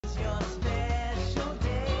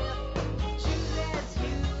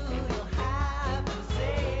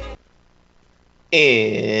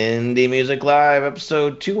Indie Music Live,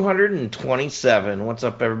 episode 227. What's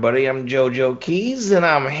up, everybody? I'm JoJo Keys, and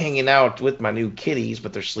I'm hanging out with my new kitties,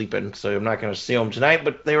 but they're sleeping, so I'm not going to see them tonight,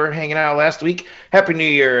 but they were hanging out last week. Happy New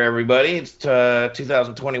Year, everybody. It's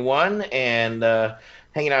 2021, and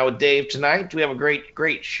hanging out with Dave tonight. We have a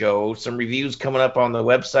great show. Some reviews coming up on the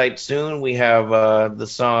website soon. We have the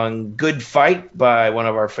song Good Fight by one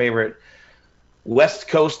of our favorite West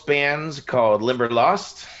Coast bands called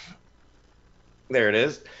Limberlost. There it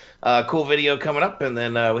is. Cool video coming up, and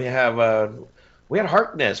then we had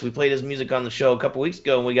Harkness. We played his music on the show a couple weeks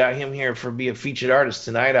ago, and we got him here for be a featured artist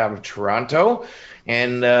tonight out of Toronto.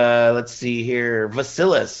 And let's see here,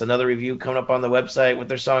 Vasilis, another review coming up on the website with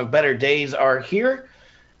their song "Better Days Are Here,"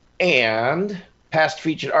 and past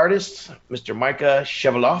featured artist Mr. Micah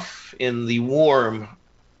Sheveloff in the warm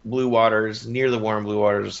blue waters, near the warm blue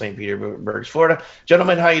waters of St. Petersburg, Florida.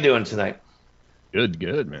 Gentlemen, how you doing tonight? Good,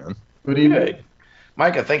 man. Good evening. Good.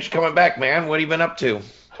 Micah, thanks for coming back, man. What have you been up to?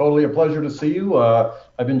 Totally a pleasure to see you.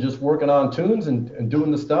 I've been just working on tunes and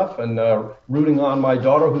doing the stuff and rooting on my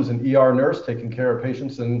daughter, who's an ER nurse, taking care of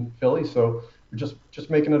patients in Philly. So we're just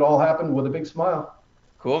making it all happen with a big smile.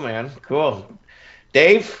 Cool, man. Cool.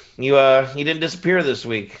 Dave, you didn't disappear this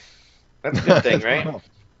week. That's a good thing, right?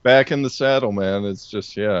 Back in the saddle, man. It's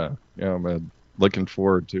just man. Looking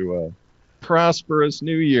forward to a prosperous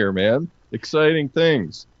new year, man. Exciting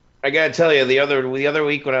things. I gotta tell you, the other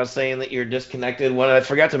week when I was saying that you're disconnected, I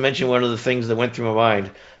forgot to mention one of the things that went through my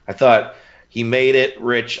mind. I thought he made it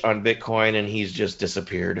rich on Bitcoin and he's just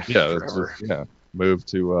disappeared. Yeah, forever. Moved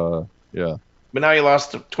to But now you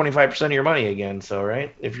lost 25% of your money again. So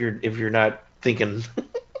right, if you're not thinking.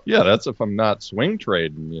 Yeah, that's if I'm not swing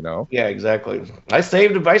trading, you know. Yeah, exactly. I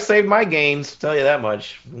saved my gains. Tell you that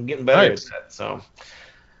much. I'm getting better at that. So,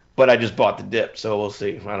 but I just bought the dip, so we'll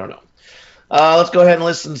see. I don't know. Let's go ahead and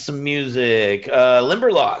listen to some music.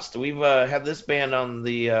 Limberlost. We've had this band on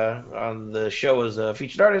the show as a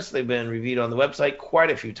featured artist. They've been reviewed on the website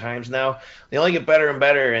quite a few times now. They only get better and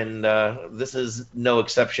better, and this is no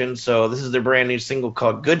exception. So this is their brand new single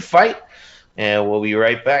called "Good Fight," and we'll be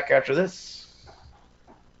right back after this.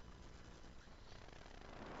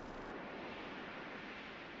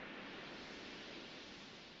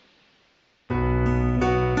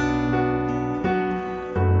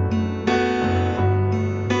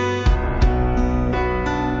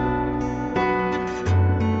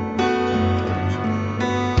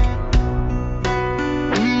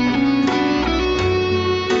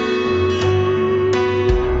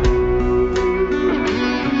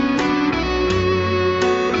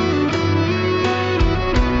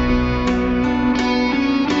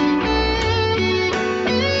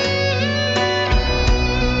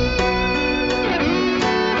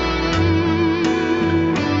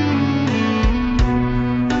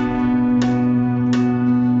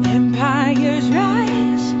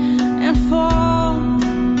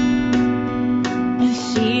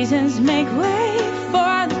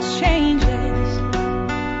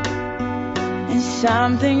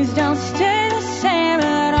 Some things don't stay the same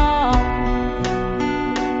at all.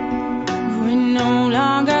 We're no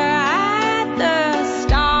longer at the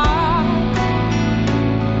start,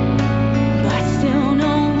 but still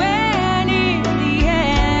nowhere near the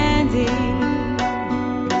ending.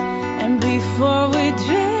 And before we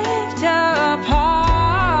drift apart,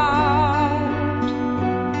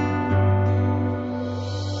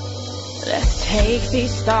 let's take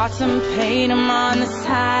these thoughts and paint them on the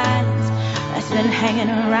sides that's been hanging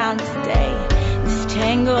around today. This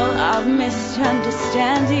tangle of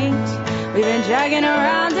misunderstandings we've been dragging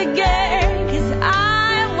around again. 'Cause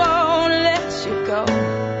I won't let you go.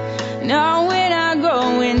 No, we're not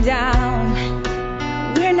going down.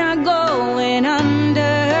 We're not going under.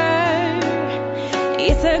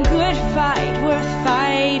 It's a good fight worth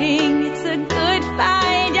fighting. It's a good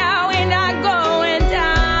fight. Yeah, we're not going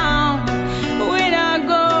down. We're not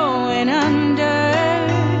going under.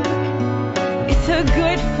 It's a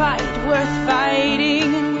good fight worth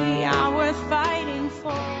fighting, and we are worth fighting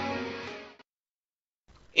for.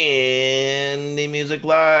 Indie Music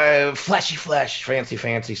Live, flashy flash,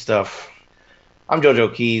 fancy stuff. I'm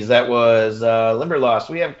JoJo Keys. That was Limberlost.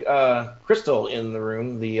 We have Crystal in the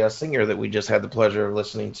room, the singer that we just had the pleasure of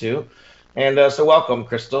listening to. And so welcome,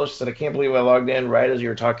 Crystal. She said, I can't believe I logged in right as you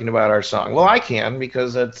were talking about our song. Well, I can,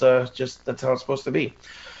 because that's how it's supposed to be.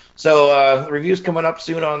 So reviews coming up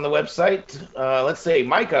soon on the website. Let's say,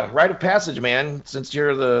 Micah, rite of passage, man. Since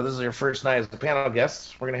this is your first night as a panel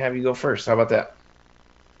guest, we're going to have you go first. How about that?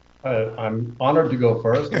 I'm honored to go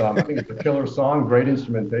first. I think it's a killer song, great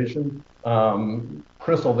instrumentation.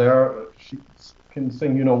 Crystal there, she can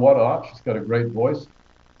sing you know what off. She's got a great voice.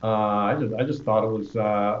 I just thought it was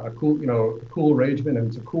a cool, a cool arrangement, and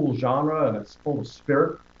it's a cool genre, and it's full of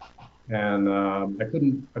spirit. And I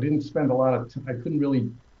didn't spend a lot of, I couldn't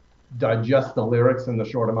really digest the lyrics in the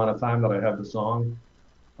short amount of time that I had the song.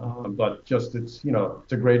 But just it's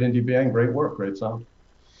a great indie band, great work, great song.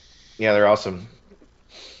 Yeah, they're awesome.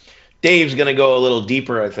 Dave's gonna go a little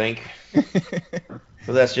deeper, I think.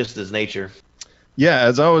 But that's just his nature. Yeah,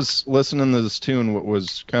 as I was listening to this tune, what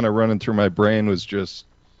was kind of running through my brain was just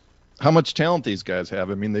how much talent these guys have.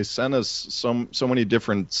 I mean, they sent us so many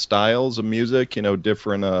different styles of music,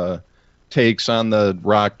 different takes on the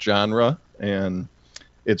rock genre, and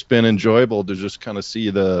it's been enjoyable to just kind of see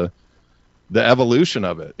the evolution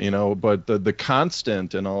of it, but the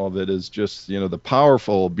constant in all of it is just, the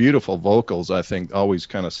powerful, beautiful vocals, I think, always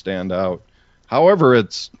kind of stand out. However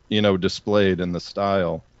it's, displayed in the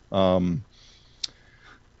style.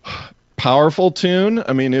 Powerful tune.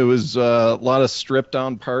 I mean, it was a lot of stripped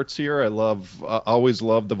down parts here. Always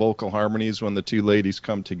love the vocal harmonies when the two ladies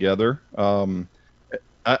come together.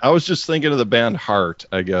 I was just thinking of the band Heart,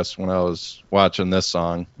 I guess, when I was watching this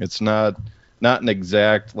song. It's not an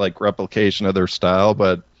exact replication of their style,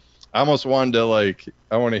 but I almost wanted to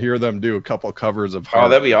I want to hear them do a couple covers of Heart. Oh,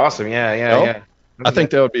 that'd be awesome. Yeah. I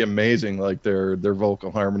think that would be amazing. Their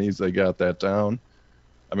vocal harmonies, they got that down.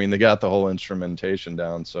 I mean, they got the whole instrumentation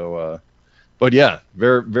down. So, but yeah,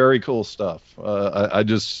 very, very cool stuff. I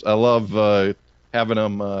love having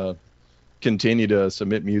them continue to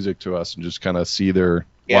submit music to us and just kind of see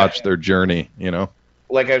watch their journey,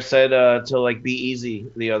 Like I've said to Be Easy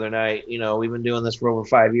the other night, we've been doing this for over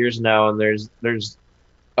 5 years now, and there's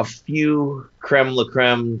a few creme la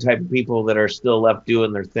creme type of people that are still left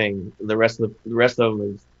doing their thing. The rest of them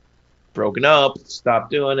have broken up,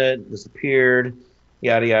 stopped doing it, disappeared,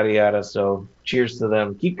 yada yada yada. So cheers to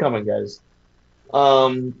them. Keep coming, guys.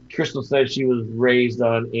 Crystal said she was raised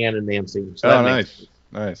on Ann and Nancy. So nice.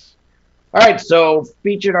 All right, so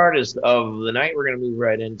featured artist of the night. We're going to move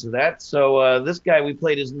right into that. So this guy, we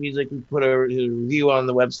played his music. We put a review on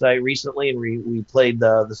the website recently, and we played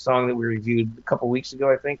the song that we reviewed a couple weeks ago,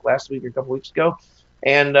 I think, last week or a couple weeks ago.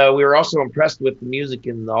 And we were also impressed with the music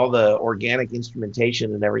and all the organic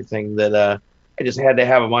instrumentation and everything that I just had to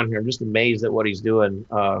have him on here. I'm just amazed at what he's doing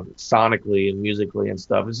sonically and musically and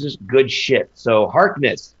stuff. It's just good shit. So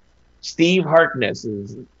Harkness, Steve Harkness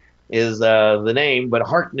is the name, but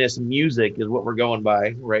Harkness Music is what we're going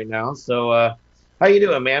by right now. So how you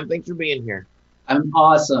doing, man? Thanks for being here. I'm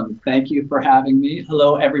awesome. Thank you for having me.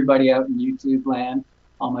 Hello, everybody out in YouTube land,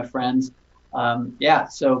 all my friends.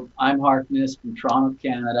 So I'm Harkness from Toronto,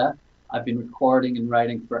 Canada. I've been recording and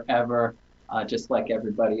writing forever, just like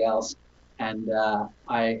everybody else. And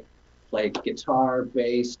I play guitar,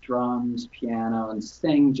 bass, drums, piano, and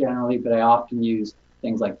sing generally, but I often use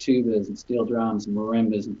things like tubas and steel drums and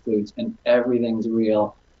marimbas and flutes, and everything's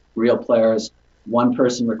real players, one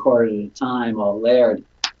person recorded at a time, all layered.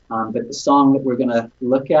 But the song that we're going to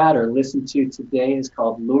look at or listen to today is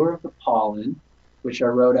called Lure of the Pollen, which I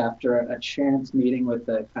wrote after a chance meeting with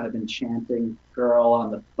a kind of enchanting girl on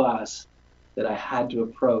the bus that I had to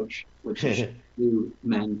approach, which is you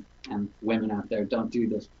men and women out there, don't do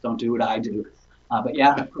this, don't do what I do. But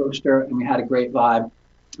yeah, I approached her and we had a great vibe.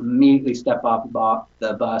 Immediately step off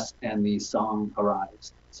the bus and the song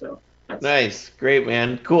arrives. So nice, great,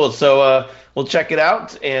 man, cool. So we'll check it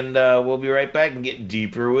out and we'll be right back and get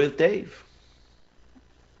deeper with Dave.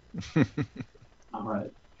 All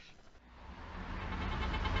right.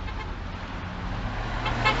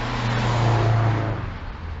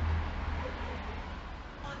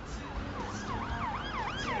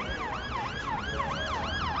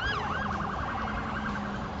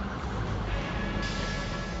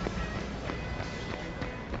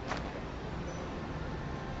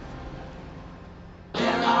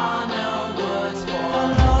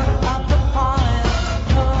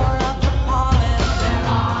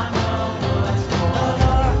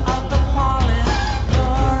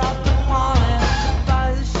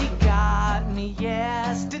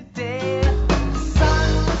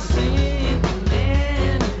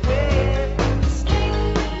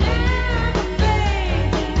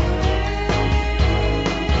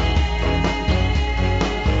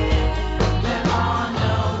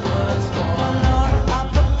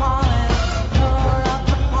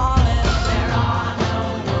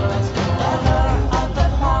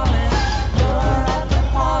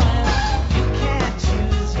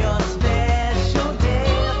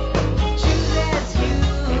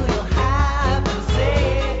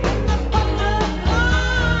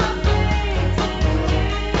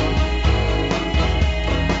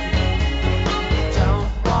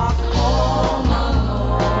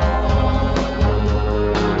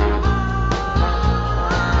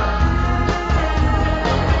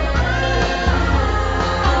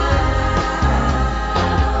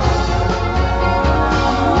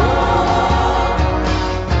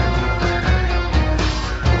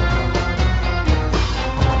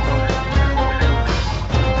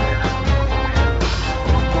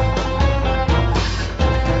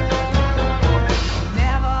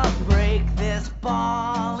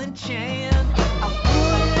 a chance. I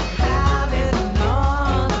wouldn't have it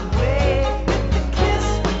another way.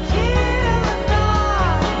 Kiss, kill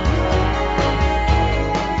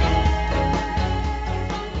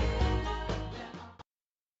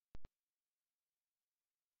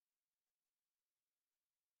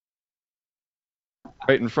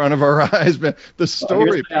Right in front of our eyes, man. The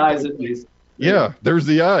story. Here's my eyes, at least. Yeah, there's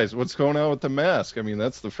the eyes. What's going on with the mask? I mean,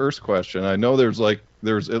 that's the first question. I know there's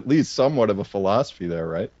at least somewhat of a philosophy there,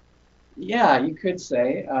 right? Yeah, you could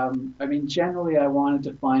say. I mean, generally, I wanted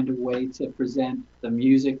to find a way to present the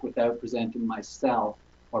music without presenting myself,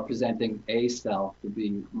 or presenting a self to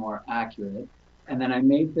be more accurate. And then I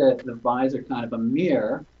made the visor kind of a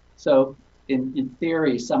mirror. So in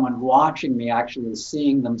theory, someone watching me actually is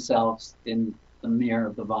seeing themselves in the mirror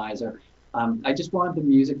of the visor. I just wanted the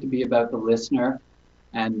music to be about the listener.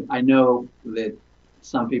 And I know that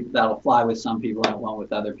some people, that'll fly with some people and it won't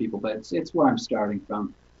with other people, but it's where I'm starting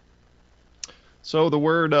from. So the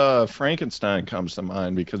word Frankenstein comes to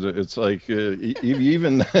mind because it's like you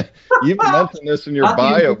even you even mentioned this in your Not the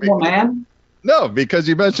bio. Invisible Man? No, because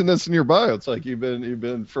you mentioned this in your bio. It's like you've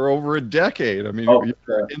been for over a decade. I mean, you're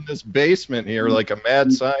sure. in this basement here like a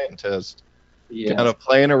mad scientist, Yes. kind of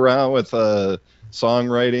playing around with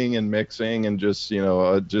songwriting and mixing and just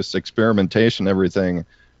just experimentation, everything.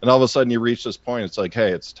 And all of a sudden you reach this point. It's like,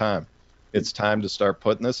 hey, it's time. It's time to start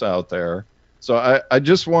putting this out there. So I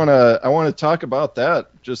just want to talk about that,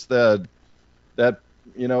 just that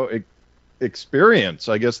experience.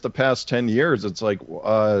 I guess the past 10 years, it's like,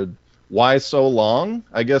 why so long?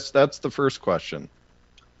 I guess that's the first question.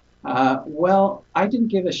 Well, I didn't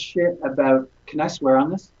give a shit about. Can I swear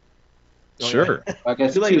on this? Oh, Sure. yeah. I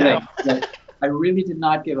guess Too it's late too now. late. I really did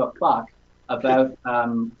not give a fuck about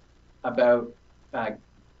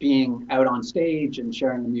being out on stage and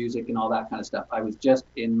sharing the music and all that kind of stuff. I was just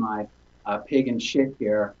in my pig and shit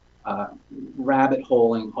here, rabbit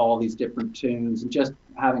holing all these different tunes and just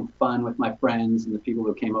having fun with my friends and the people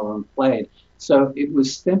who came over and played. So it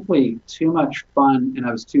was simply too much fun, and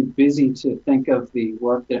I was too busy to think of the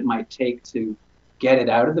work that it might take to get it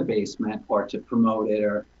out of the basement or to promote it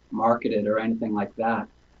or market it or anything like that.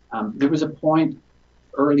 There was a point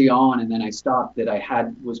early on, and then I stopped, that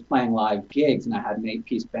I was playing live gigs, and I had an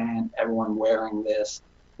 8-piece band, everyone wearing this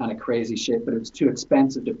kind of crazy shit, but it was too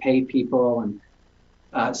expensive to pay people,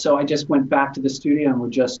 and so I just went back to the studio and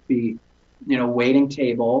would just be, waiting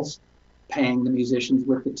tables, paying the musicians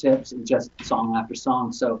with the tips, and just song after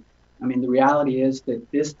song. So, I mean, the reality is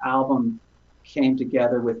that this album came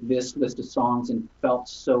together with this list of songs and felt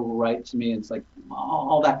so right to me. It's like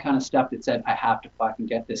all that kind of stuff that said, I have to fucking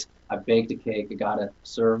get this. I baked a cake, I gotta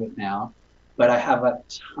serve it now. But I have a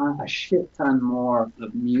shit ton more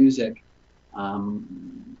of music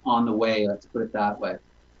on the way, let's put it that way.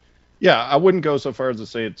 Yeah, I wouldn't go so far as to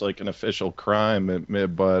say it's like an official crime,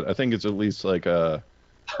 but I think it's at least like a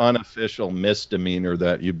unofficial misdemeanor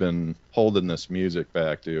that you've been holding this music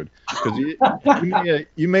back, dude. Because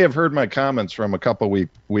you may have heard my comments from a couple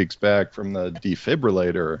weeks back from the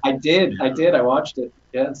defibrillator. I did. I watched it.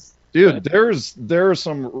 Yes. Dude, there's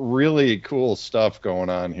some really cool stuff going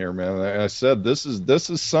on here, man. I said this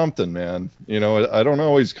is something, man. I don't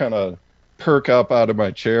always kind of perk up out of my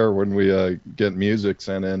chair when we get music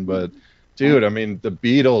sent in, but dude, I mean, the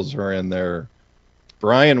Beatles are in there.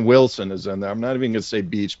 Brian Wilson is in there. I'm not even gonna say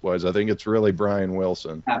Beach Boys. I think it's really Brian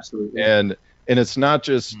Wilson. Absolutely. And it's not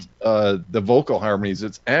just the vocal harmonies.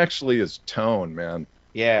 It's actually his tone, man.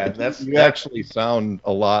 Yeah, You actually sound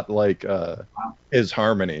a lot like his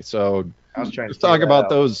harmony. So I was trying to let's talk figure about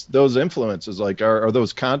that out. those influences. Like, are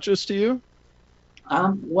those conscious to you?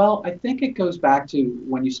 Well, I think it goes back to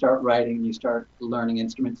when you start writing, you start learning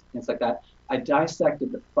instruments, things like that. I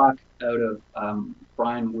dissected the fuck out of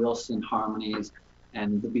Brian Wilson harmonies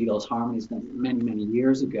and the Beatles harmonies many, many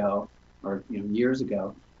years ago,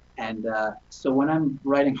 And so when I'm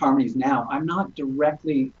writing harmonies now, I'm not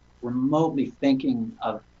directly, remotely thinking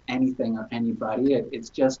of anything or anybody. It's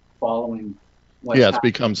just following what's Yeah, it's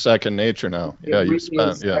happening. become second nature now. It Yeah, really you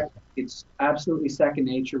spent. Yeah. It's absolutely second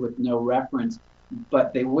nature with no reference,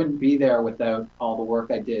 but they wouldn't be there without all the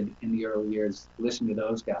work I did in the early years, listening to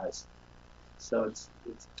those guys. So it's.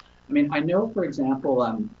 I mean, I know, for example,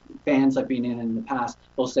 bands I've been in the past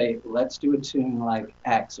will say, let's do a tune like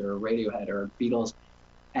X or Radiohead or Beatles,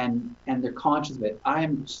 and they're conscious of it.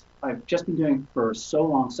 I've just been doing it for so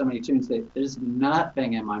long, so many tunes, that there's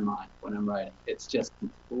nothing in my mind when I'm writing. It's just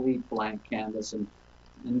complete blank canvas, and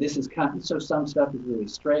this is kind of, so some stuff is really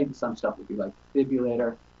straight, some stuff would be like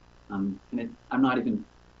Defibrillator, and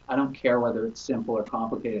I don't care whether it's simple or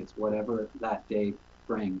complicated. It's whatever that day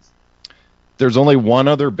brings. There's only one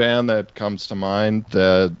other band that comes to mind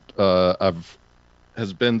that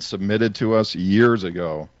has been submitted to us years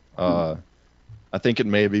ago. I think it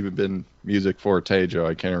may have even been Music Forte, Joe.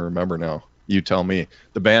 I can't remember now. You tell me.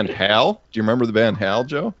 The band Hal? Do you remember the band Hal,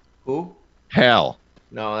 Joe? Who? Hal.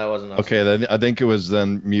 No, that wasn't us. Okay, then I think it was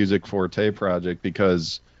then Music Forte Project,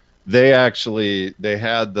 because they had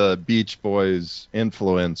the Beach Boys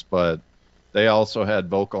influence, but they also had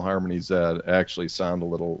vocal harmonies that actually sound a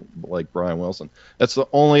little like Brian Wilson. That's the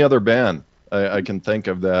only other band I can think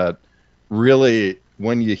of that really,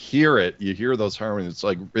 when you hear those harmonies, it's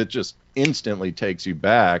like it just instantly takes you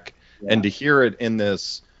back. Yeah. And to hear it in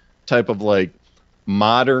this type of like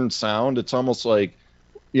modern sound, it's almost like,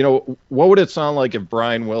 what would it sound like if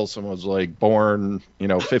Brian Wilson was like born,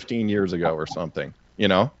 15 years ago or something,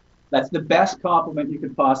 That's the best compliment you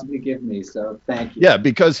could possibly give me, so thank you. Yeah,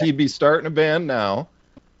 because he'd be starting a band now,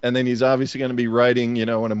 and then he's obviously going to be writing, in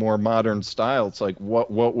a more modern style. It's like, what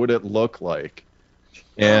would it look like?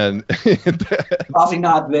 And probably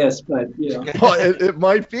not this, but well, it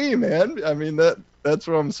might be, man. I mean, that's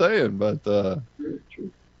what I'm saying. But true.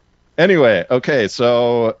 Anyway, okay,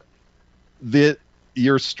 so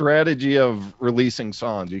your strategy of releasing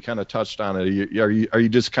songs, you kind of touched on it. Are you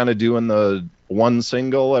just kind of doing the one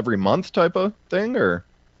single every month type of thing, or?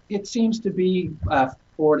 It seems to be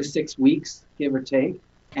 4 to 6 weeks, give or take,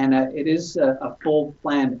 and it is a full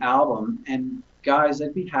planned album. And guys,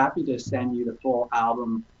 I'd be happy to send you the full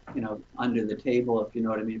album, under the table, if you know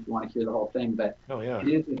what I mean, if you want to hear the whole thing. But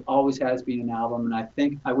it always has been an album, and I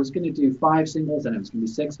think I was going to do 5 singles, and it was going to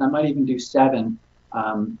be 6, and I might even do 7,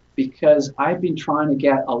 because I've been trying to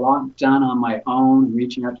get a lot done on my own,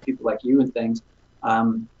 reaching out to people like you and things.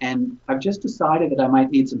 And I've just decided that I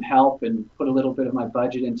might need some help and put a little bit of my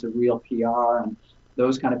budget into real PR, and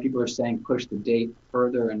those kind of people are saying push the date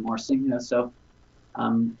further and more singing. So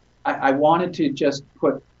I wanted to just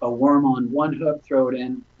put a worm on one hook, throw it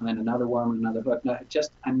in, and then another worm on another hook,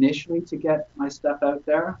 just initially to get my stuff out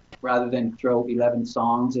there, rather than throw 11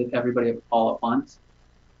 songs at everybody all at once.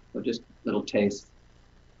 So just little taste.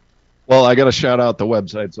 Well, I got to shout out the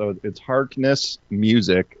website. So it's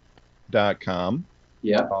harknessmusic.com.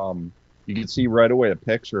 Yeah. You can see right away a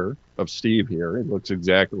picture of Steve here. It looks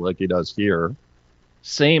exactly like he does here.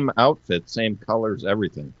 Same outfit, same colors,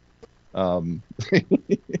 everything.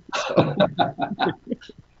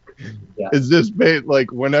 Yeah. Is this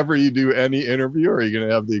like whenever you do any interview, are you going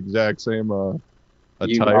to have the exact same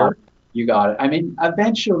attire? You got it. I mean,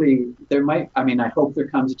 eventually I hope there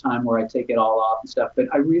comes a time where I take it all off and stuff, but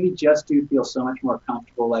I really just do feel so much more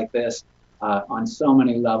comfortable like this on so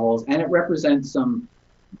many levels. And it represents some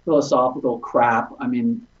philosophical crap. I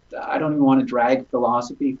mean, I don't even want to drag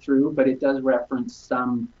philosophy through, but it does reference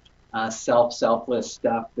some selfless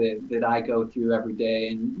stuff that I go through every day.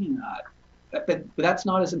 And, but that's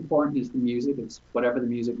not as important as the music. It's whatever the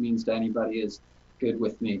music means to anybody is good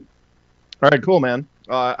with me. All right, cool, man.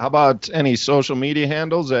 How about any social media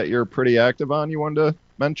handles that you're pretty active on you wanted to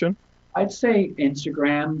mention? I'd say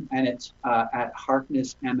Instagram, and it's at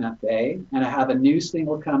Harkness MFA. And I have a new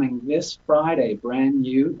single coming this Friday, brand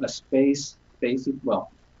new, a spacey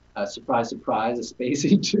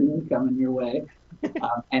tune coming your way.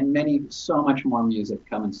 And so much more music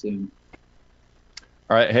coming soon.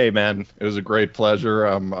 All right, hey man, it was a great pleasure.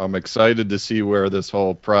 I'm excited to see where this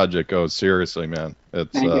whole project goes. Seriously, man.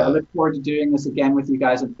 Thank you. I look forward to doing this again with you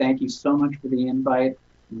guys, and thank you so much for the invite.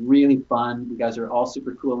 Really fun. You guys are all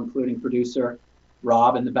super cool, including producer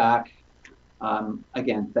Rob in the back.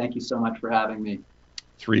 Again, thank you so much for having me.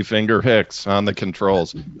 3-finger Hicks on the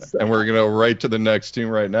controls, and we're gonna go right to the next tune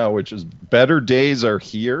right now, which is "Better Days Are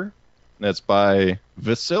Here." That's by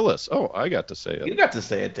Vasilis. Oh, I got to say it. You got to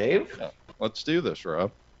say it, Dave. Yeah. Let's do this,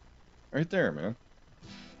 Rob. Right there, man.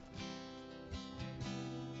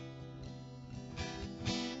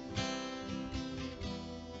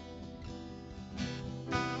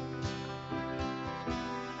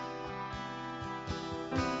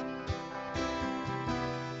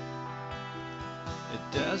 It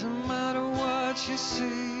doesn't matter what you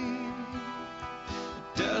see.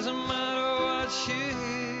 It doesn't matter what you hear.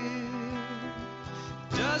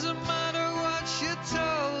 It doesn't matter what you're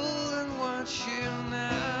told and what you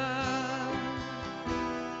know.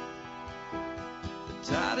 The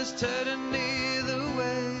tide is turning either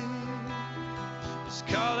way. It's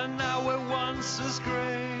calling out where once was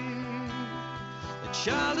great. A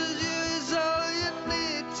child as you is all you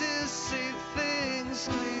need to see things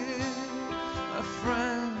clear, my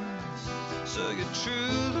friends. So your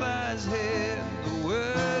truth lies here, and the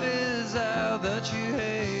word is out that you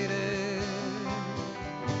hate it.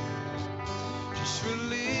 Just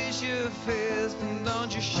release face your fears, and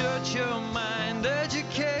don't you shut your mind,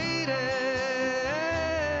 educated.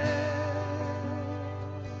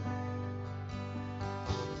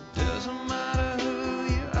 Doesn't matter who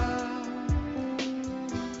you are,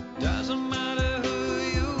 doesn't matter who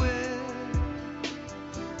you're with,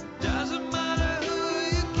 doesn't matter who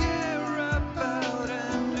you care about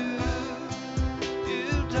and who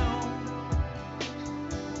you don't.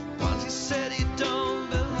 Once you said you don't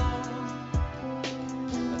belong,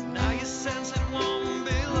 but now you sense it won't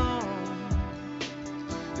be long.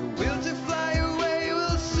 Your will to fly away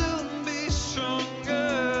will soon be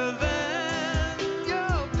stronger than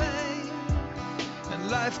your pain. And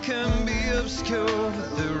life can be obscure,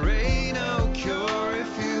 but there ain't no cure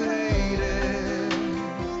if you hate it.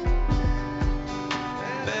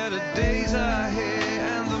 Better days are here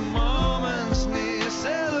and the moment's near,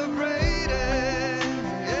 celebrate it.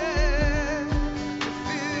 Yeah. If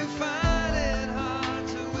you find it hard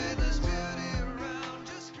to witness beauty around,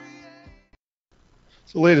 just create.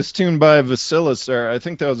 The latest tune by Vasilis there. I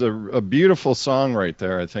think that was a beautiful song right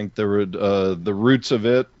there. I think there would the roots of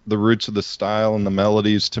it, the roots of the style and the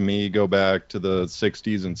melodies to me go back to the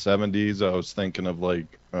 60s and 70s. I was thinking of like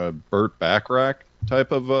Burt Bacharach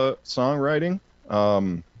type of songwriting.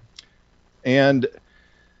 And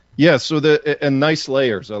yeah, so and nice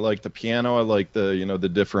layers. I like the piano. I like the the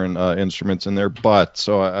different instruments in there. But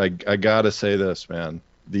so I gotta say this, man.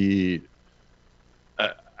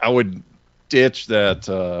 I would ditch that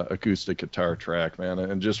acoustic guitar track, man,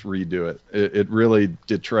 and just redo it. It really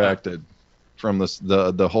detracted from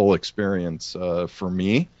the whole experience for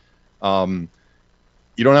me. You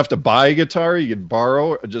don't have to buy a guitar. You can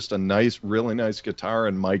borrow just a really nice guitar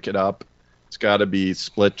and mic it up. It's got to be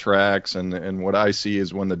split tracks, and what I see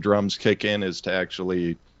is when the drums kick in is to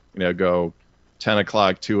actually go 10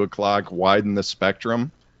 o'clock, 2 o'clock, widen the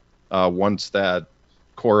spectrum once that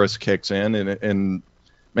chorus kicks in, and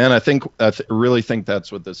man, I really think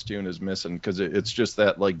that's what this tune is missing, because it's just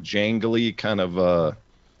that like jangly kind of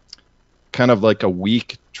like a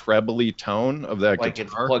weak trebly tone of that like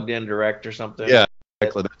guitar. It's plugged in direct or something. Yeah,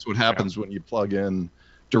 exactly. That's what happens when you plug in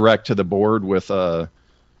direct to the board with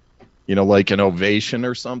like an Ovation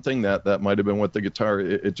or something. That might have been what the guitar.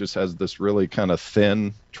 It just has this really kind of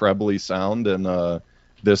thin trebly sound, and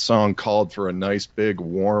this song called for a nice big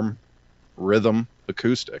warm rhythm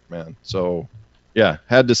acoustic, man. So yeah,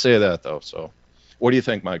 had to say that though. So what do you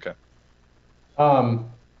think, Micah?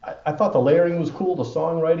 I thought the layering was cool. The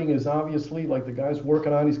songwriting is obviously like the guy's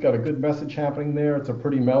working on. He's got a good message happening there. It's a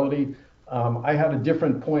pretty melody. I had a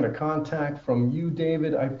different point of contact from you,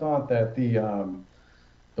 David. I thought that the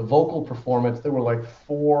vocal performance, there were like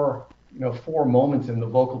four moments in the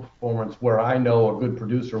vocal performance where I know a good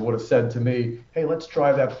producer would have said to me, hey, let's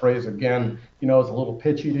try that phrase again. It's a little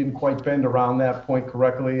pitchy, didn't quite bend around that point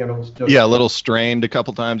correctly, and it was just a little strained a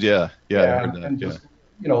couple times. Yeah, I heard that. And just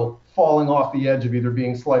falling off the edge of either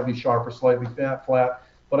being slightly sharp or slightly flat.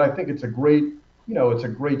 But I think it's a great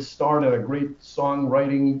start and a great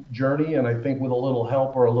songwriting journey. And I think with a little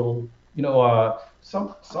help or a little,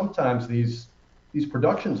 sometimes these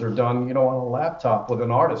productions are done, on a laptop with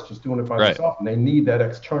an artist just doing it by themselves, and they need that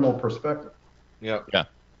external perspective. Yep. Yeah.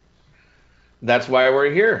 That's why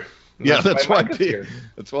we're here.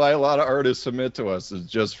 That's why a lot of artists submit to us, is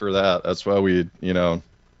just for that. That's why we,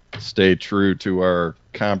 stay true to our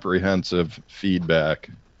comprehensive feedback.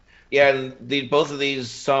 Yeah, and both of these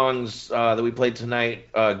songs that we played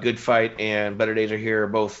tonight, Good Fight and Better Days Are Here,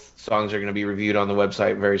 both songs are going to be reviewed on the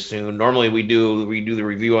website very soon. Normally we do the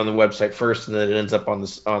review on the website first, and then it ends up on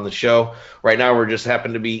the show. Right now we're just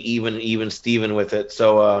happen to be even Steven with it.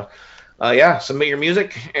 So submit your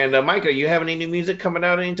music. And Micah, you have any new music coming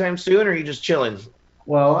out anytime soon, or are you just chilling?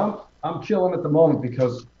 Well, I'm chilling at the moment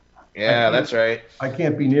because that's right. I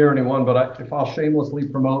can't be near anyone, but if I'll shamelessly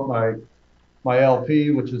promote my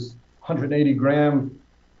LP, which is 180 gram,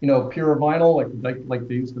 pure vinyl, like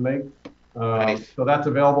they used to make. Nice. So that's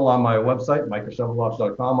available on my website,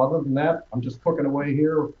 micahsheveloff.com. Other than that, I'm just cooking away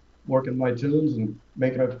here, working my tunes and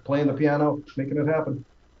playing the piano, making it happen.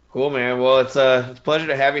 Cool, man. Well, it's a pleasure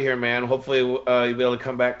to have you here, man. Hopefully you'll be able to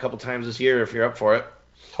come back a couple times this year if you're up for it.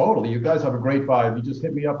 Totally. You guys have a great vibe. You just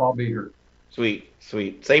hit me up, I'll be here. Sweet.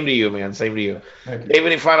 Same to you, man. Same to you. Thank you. Dave,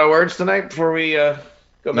 any final words tonight before we go?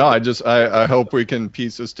 No, I hope we can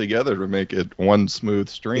piece this together to make it one smooth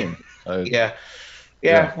stream. Yeah,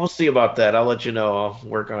 we'll see about that. I'll let you know. I'll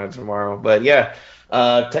work on it tomorrow. But yeah,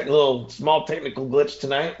 small technical glitch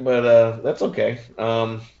tonight, but that's okay.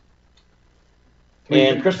 And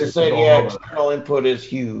Krista said, external input is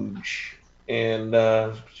huge. And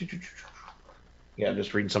Yeah,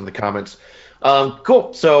 just reading some of the comments.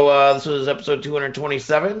 Cool. So this was episode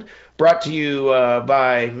 227, brought to you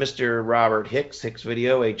by Mr. Robert Hicks, Hicks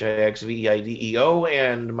Video, HIXVIDEO,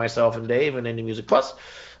 and myself and Dave and Indie Music Plus.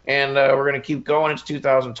 And we're going to keep going. It's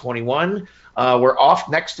 2021. We're off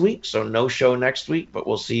next week, so no show next week, but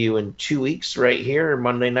we'll see you in 2 weeks right here,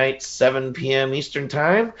 Monday night, 7 p.m. Eastern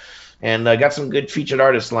Time. And I got some good featured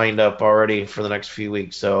artists lined up already for the next few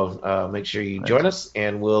weeks. So make sure you join us,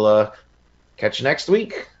 and we'll catch you next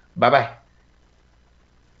week. Bye-bye.